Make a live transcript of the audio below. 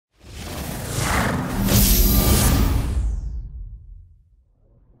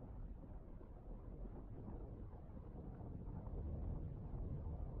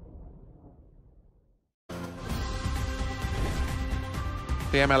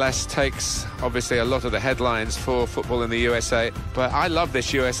The MLS takes, obviously, a lot of the headlines for football in the USA, but I love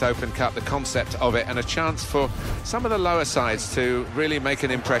this US Open Cup, the concept of it, and a chance for some of the lower sides to really make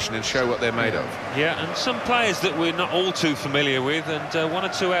an impression and show what they're made of. Yeah, and some players that we're not all too familiar with, and one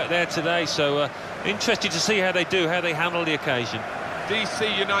or two out there today, so interested to see how they do, how they handle the occasion.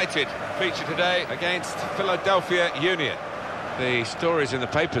 DC United feature today against Philadelphia Union. The stories in the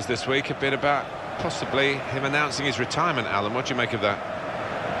papers this week have been about possibly him announcing his retirement, Alan. What do you make of that?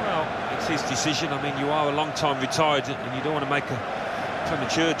 Well, it's his decision. I mean, you are a long time retired and you don't want to make a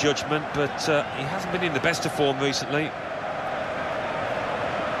premature judgment, but he hasn't been in the best of form recently.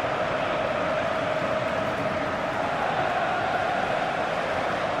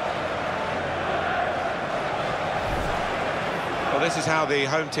 Well, this is how the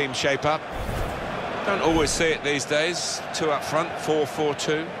home team shape up. Don't always see it these days. Two up front,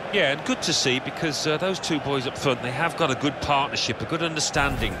 4-4-2. Yeah, and good to see, because those two boys up front, they have got a good partnership, a good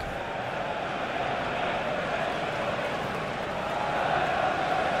understanding.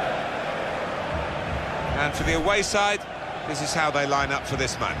 And for the away side, this is how they line up for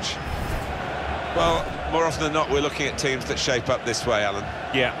this match. Well, more often than not, we're looking at teams that shape up this way, Alan.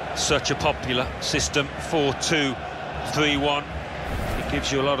 Yeah, such a popular system, 4-2-3-1. It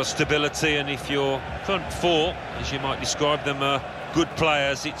gives you a lot of stability, and if your front four, as you might describe them, are good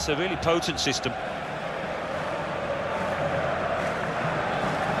players, it's a really potent system.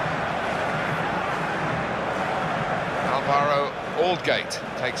 Alvaro Aldgate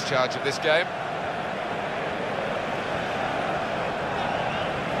takes charge of this game.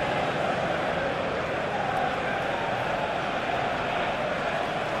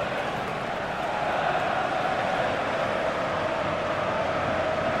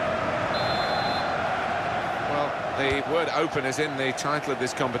 The word open is in the title of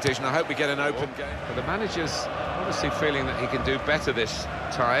this competition. I hope we get an open game. But the manager's obviously feeling that he can do better this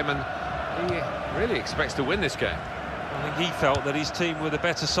time, and he really expects to win this game. I think he felt that his team were the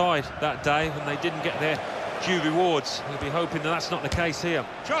better side that day and they didn't get their due rewards. He'll be hoping that that's not the case here.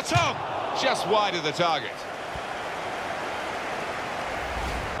 Shot on! Just wide of the target.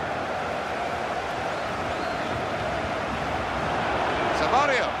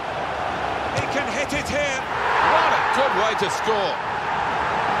 Savario. He can hit it here. What a good way to score.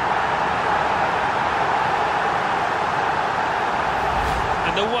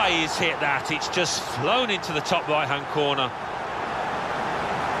 And the way he's hit that, it's just flown into the top right-hand corner.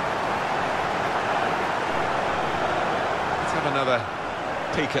 Let's have another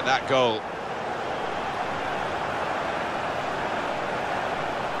peek at that goal.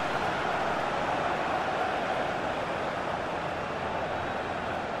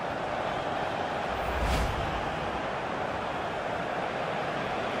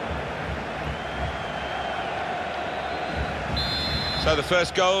 So the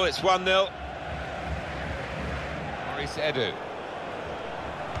first goal, it's 1-0. Maurice Edu.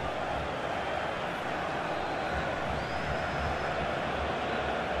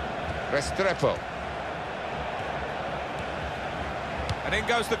 Restrepo. And in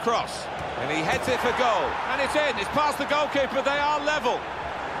goes the cross. And he heads it for goal. And it's in. It's past the goalkeeper. They are level.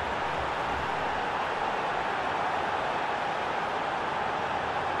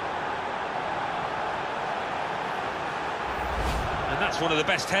 That's one of the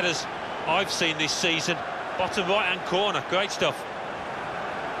best headers I've seen this season. Bottom right-hand corner, great stuff.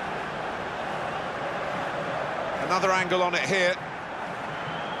 Another angle on it here.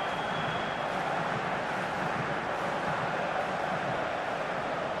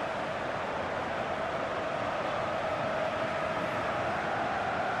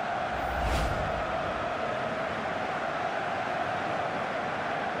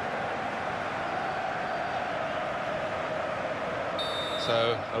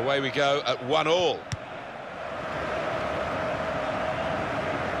 So away we go at 1-1. Well,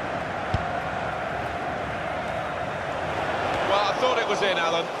 I thought it was in,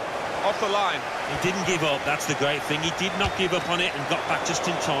 Alan. Off the line. He didn't give up, that's the great thing. He did not give up on it and got back just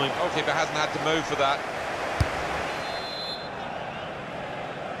in time. Goalkeeper hasn't had to move for that.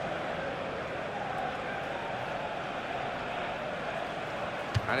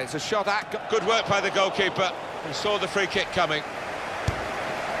 And it's a shot at... Good work by the goalkeeper, who saw the free kick coming.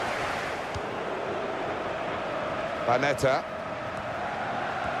 Banetta.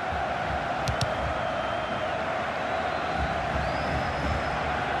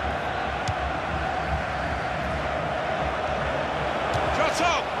 Shot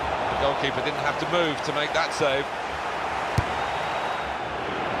on! The goalkeeper didn't have to move to make that save.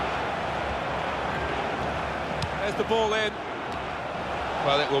 There's the ball in.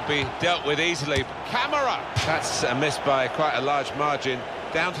 Well, it will be dealt with easily. Camera! That's a miss by quite a large margin.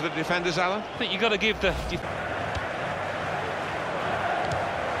 Down to the defenders, Alan. I think you've got to give the...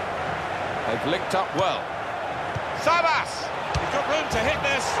 They've linked up well. Sabas! He's got room to hit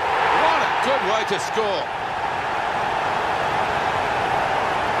this. What a good way to score.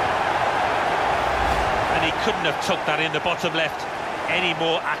 And he couldn't have tucked that in the bottom left any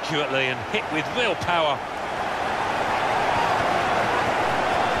more accurately and hit with real power.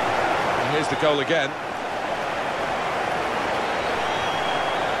 And here's the goal again.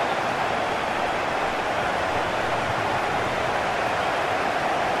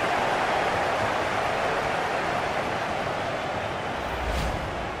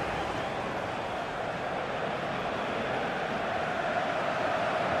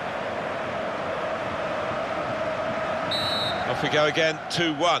 Off we go again,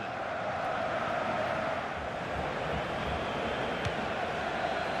 2-1.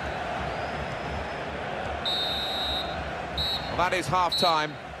 Well, that is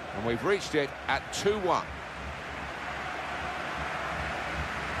half-time, and we've reached it at 2-1.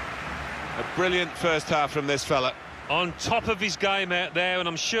 A brilliant first half from this fella. On top of his game out there, and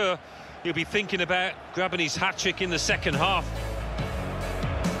I'm sure he'll be thinking about grabbing his hat-trick in the second half.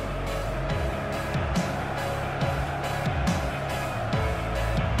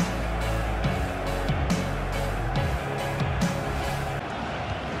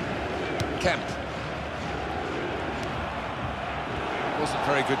 Kemp. Wasn't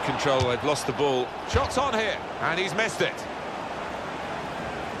very good control, they've lost the ball. Shots on here, and he's missed it.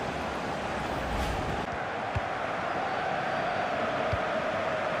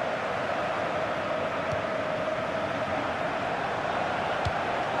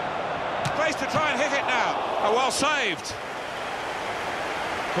 Space to try and hit it now. Oh, well saved.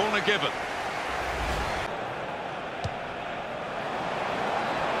 Corner given.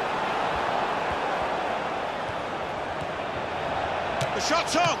 The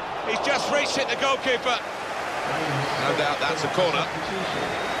shot's on. He's just reached it, the goalkeeper. No doubt that's a corner.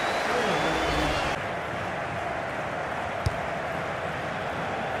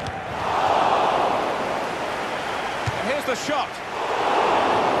 And here's the shot.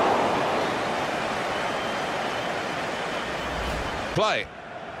 Play.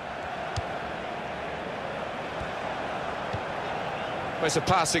 Well, it's a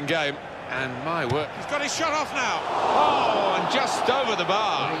passing game. And my work. He's got his shot off now. Oh, and just over the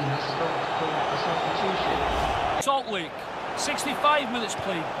bar. Salt Lake, 65 minutes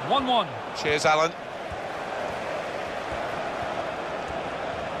played, 1-1. Cheers, Alan.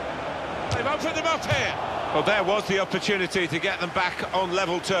 They've opened them up here. Well, there was the opportunity to get them back on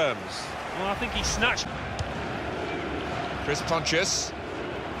level terms. Well, I think he snatched... Chris Pontius.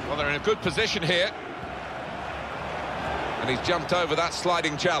 Well, they're in a good position here. And he's jumped over that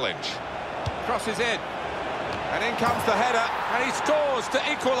sliding challenge. Crosses in, and in comes the header, and he scores to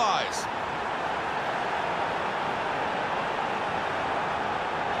equalise.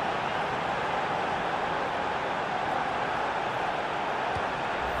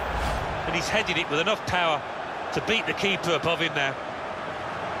 And he's headed it with enough power to beat the keeper above him now.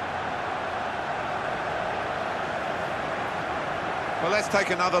 Well, let's take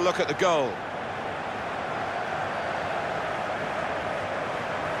another look at the goal.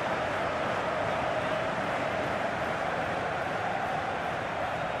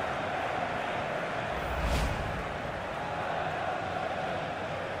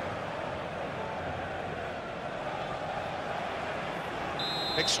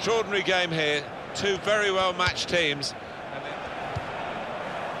 Extraordinary game here, two very well matched teams.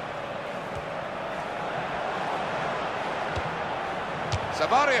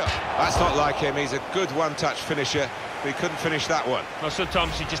 Savario, that's not like him, he's a good one-touch finisher, but he couldn't finish that one. Well,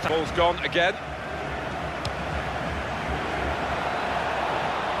 sometimes he just... Ball's gone again.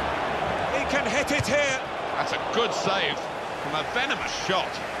 He can hit it here. That's a good save from a venomous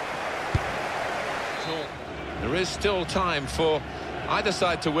shot. So there is still time for either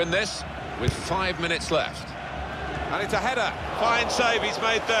side to win this, with 5 minutes left. And it's a header. Fine save he's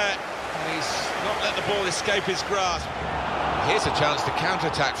made there. And he's not let the ball escape his grasp. Here's a chance to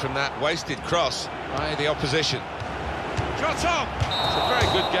counter-attack from that wasted cross by the opposition. Shots on! It's a very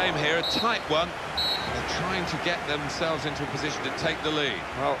good game here, a tight one. They're trying to get themselves into a position to take the lead.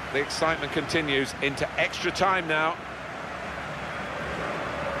 Well, the excitement continues into extra time now.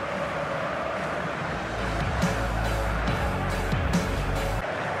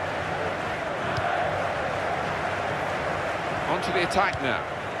 On to the attack now.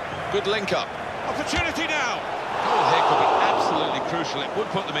 Good link-up. Opportunity now! Goal here could be absolutely crucial. It would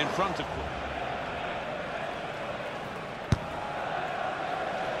put them in front of...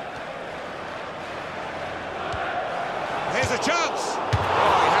 Here's a chance! Oh,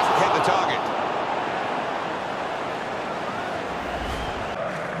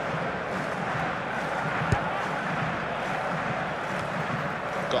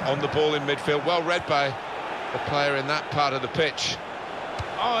 on the ball in midfield, well read by the player in that part of the pitch.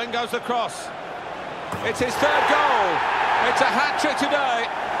 Oh, in goes the cross. It's his third goal. It's a hat-trick today.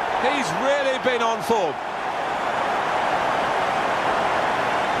 He's really been on form.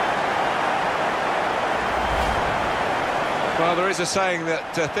 Well, there is a saying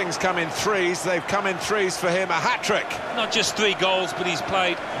that things come in threes. They've come in threes for him, a hat-trick. Not just 3 goals, but he's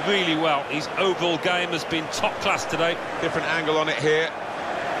played really well. His overall game has been top class today. Different angle on it here.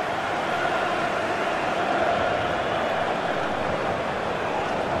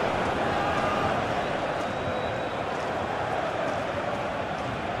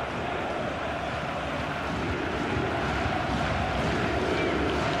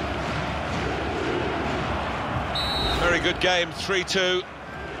 Very good game, 3-2.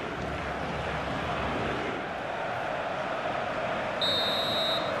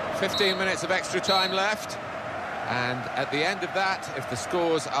 "15 minutes of extra time left, and at the end of that, if the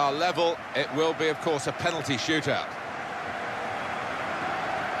scores are level, it will be, of course, a penalty shootout."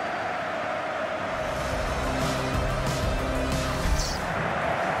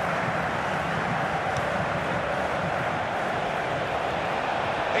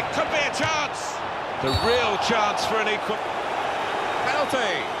 It could be a chance. The real chance for an equal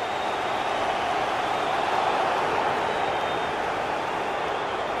penalty.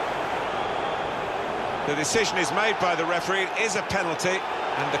 The decision is made by the referee. It is a penalty,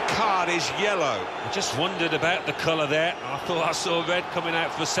 and the card is yellow. I just wondered about the colour there. I thought I saw red coming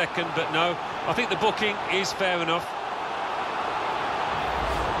out for a second, but no. I think the booking is fair enough.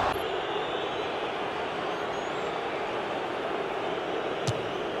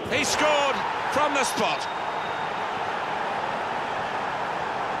 He scored from the spot.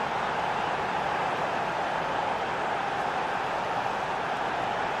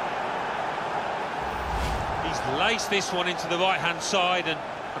 He's laced this one into the right-hand side, and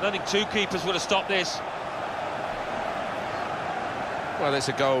I don't think 2 keepers would have stopped this. Well, it's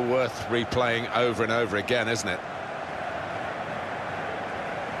a goal worth replaying over and over again, isn't it?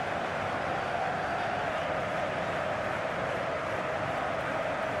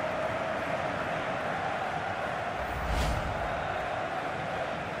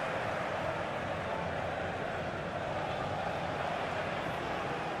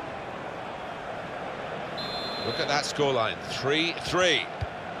 Look at that scoreline, 3-3.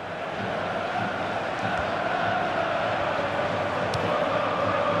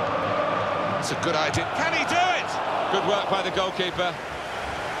 That's a good idea. Can he do it? Good work by the goalkeeper.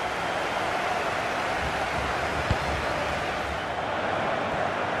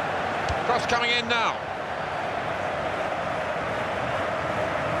 Cross coming in now.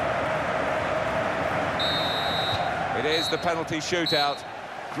 It is the penalty shootout.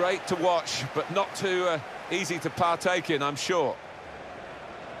 Great to watch, but not too easy to partake in, I'm sure.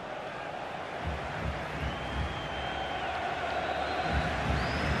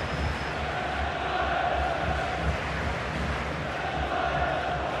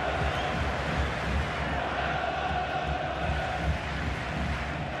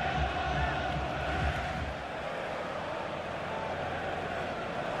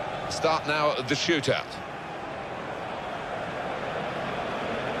 Start now of the shootout.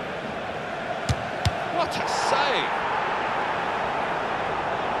 What a save!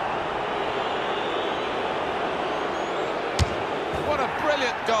 What a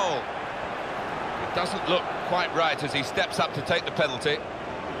brilliant goal! It doesn't look quite right as he steps up to take the penalty.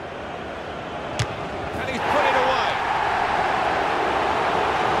 And he's put it away.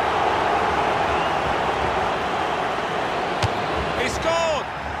 He scored!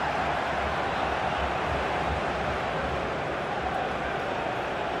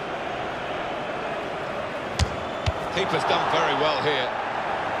 Keeper's done very well here.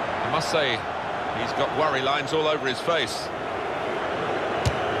 I must say, he's got worry lines all over his face.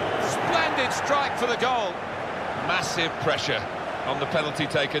 Splendid strike for the goal. Massive pressure on the penalty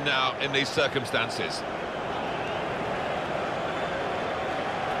taken now in these circumstances.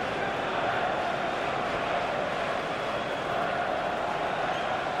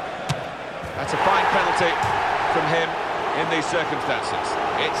 That's a fine penalty from him in these circumstances.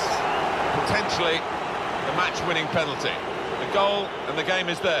 It's potentially the match-winning penalty. The goal and the game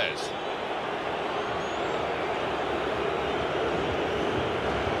is theirs.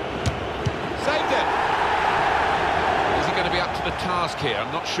 Saved it! Is he going to be up to the task here?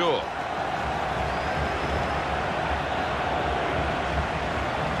 I'm not sure.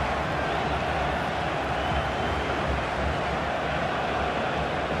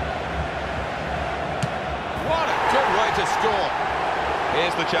 What a good way to score.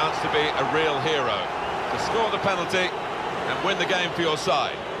 Here's the chance to be a real hero. To score the penalty and win the game for your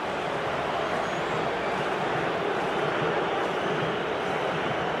side.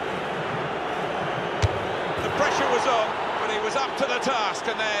 Everybody was up to the task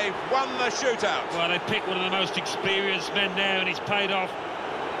and they won the shootout. Well, they picked one of the most experienced men there, and it's paid off.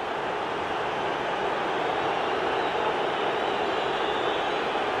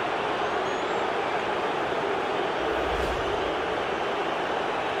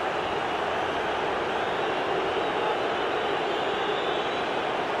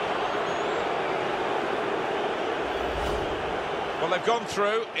 Well, they've gone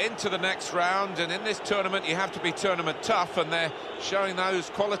through into the next round, and in this tournament you have to be tournament tough, and they're showing those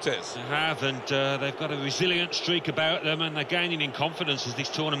qualities. They have, and they've got a resilient streak about them, and they're gaining in confidence as this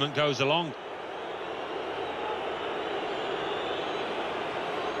tournament goes along.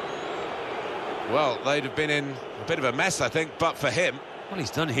 Well, they'd have been in a bit of a mess, I think, but for him. Well,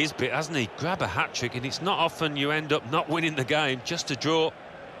 he's done his bit, hasn't he? Grab a hat-trick, and it's not often you end up not winning the game, just a draw.